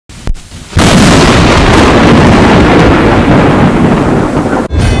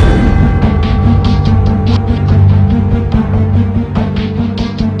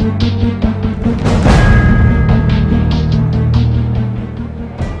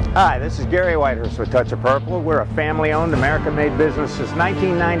Hi, this is Gary Whitehurst with Touch of Purple. We're a family-owned, American-made business since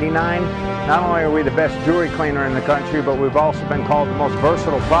 1999. Not only are we the best jewelry cleaner in the country, but we've also been called the most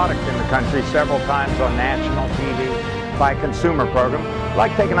versatile product in the country several times on national TV by consumer program. I'd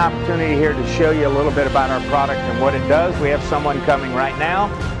like to take an opportunity here to show you a little bit about our product and what it does. We have someone coming right now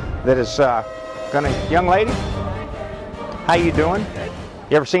that is young lady, how you doing?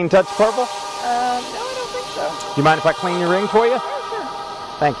 You ever seen Touch of Purple? No, I don't think so. Do you mind if I clean your ring for you?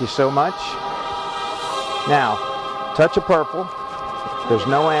 Thank you so much. Now, Touch of Purple, there's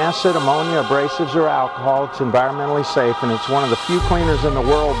no acid, ammonia, abrasives, or alcohol. It's environmentally safe, and it's one of the few cleaners in the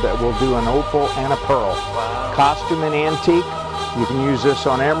world that will do an opal and a pearl. Wow. Costume and antique. You can use this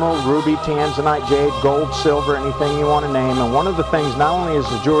on emerald, ruby, tanzanite, jade, gold, silver, anything you want to name. And one of the things, not only is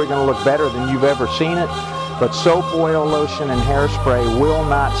the jewelry going to look better than you've ever seen it, but soap, oil, lotion, and hairspray will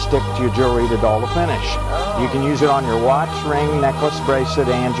not stick to your jewelry to dull the finish. You can use it on your watch, ring, necklace, bracelet,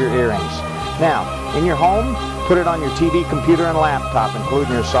 and your earrings. Now, in your home, put it on your TV, computer, and laptop,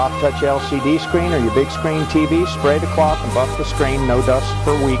 including your soft touch LCD screen or your big screen TV. Spray the cloth and buff the screen, no dust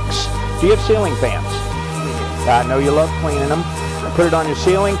for weeks. Do you have ceiling fans? I know you love cleaning them. Put it on your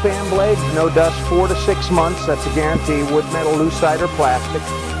ceiling fan blade, no dust 4 to 6 months. That's a guarantee. Wood, metal, lucite, or plastic.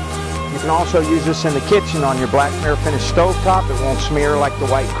 You can also use this in the kitchen on your black mirror finished stovetop. It won't smear like the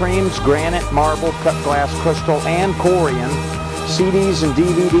white creams, granite, marble, cut glass, crystal, and corian. CDs and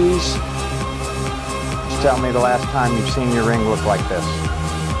DVDs. Just tell me the last time you've seen your ring look like this.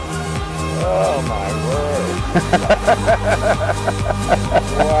 Oh my word.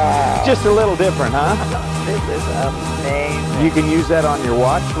 Wow. Just a little different, huh? This is amazing. You can use that on your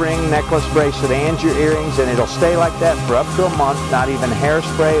watch, ring, necklace, bracelet, and your earrings, and it'll stay like that for up to a month. Not even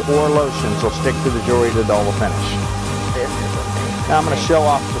hairspray or lotions will stick to the jewelry to dull the finish. This is amazing. Now I'm going to show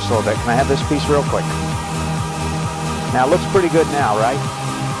off just a little bit. Can I have this piece real quick? Now it looks pretty good now, right?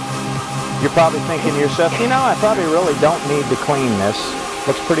 You're probably thinking to yourself, you know, I probably really don't need to clean this.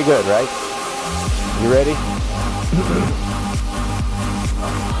 Looks pretty good, right? You ready?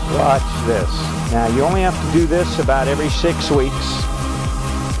 Watch this. Now you only have to do this about every 6 weeks.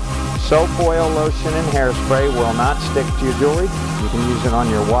 Soap, oil, lotion, and hairspray will not stick to your jewelry. You can use it on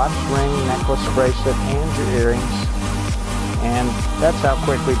your watch, ring, necklace, bracelet, and your earrings. And that's how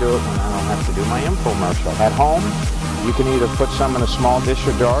quick we do it when I don't have to do my infomercial. At home, you can either put some in a small dish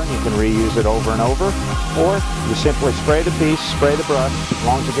or jar and you can reuse it over and over, or you simply spray the piece, spray the brush. As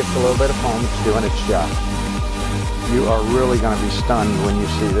long as it gets a little bit of foam, it's doing its job. You are really going to be stunned when you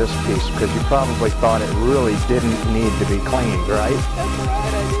see this piece because you probably thought it really didn't need to be cleaned, right? That's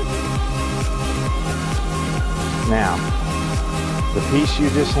right, I did. Now, the piece you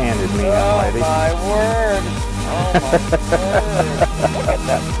just handed me, young Oh lady. my word. Oh my word. Look at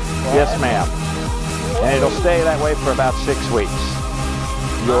that. Yes, ma'am. And it'll stay that way for about 6 weeks.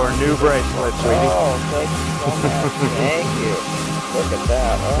 Your new bracelet, sweetie. Oh, thank you so much. Thank you. Look at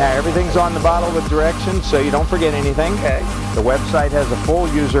that. Oh. Now everything's on the bottle with directions so you don't forget anything. Okay. The website has a full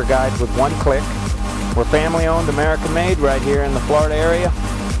user guide with 1 click. We're family owned, American made right here in the Florida area.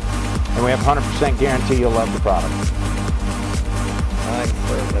 And we have 100% guarantee you'll love the product. I'm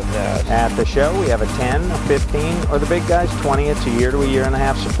certain of that. At the show we have a 10, a 15, or the big guys 20. It's a year to a year and a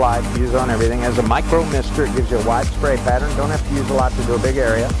half supply to use on everything. As a micro mister, it gives you a wide spray pattern. Don't have to use a lot to do a big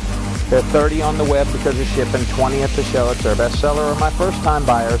area. They're 30 on the web because of shipping, 20 at the show. It's our best seller. Or my first time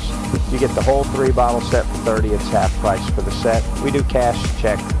buyers, you get the whole 3-bottle set for 30. It's half price for the set. We do cash,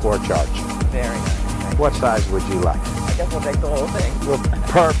 check, or charge. Very nice. What size would you like? I guess we'll take the whole thing. Well,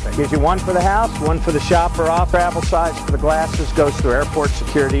 perfect. Gives you 1 for the house, 1 for the shop or off. Travel size for the glasses. Goes through airport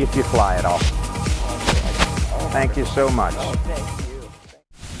security if you fly at all. Thank you so much. Oh, thank you.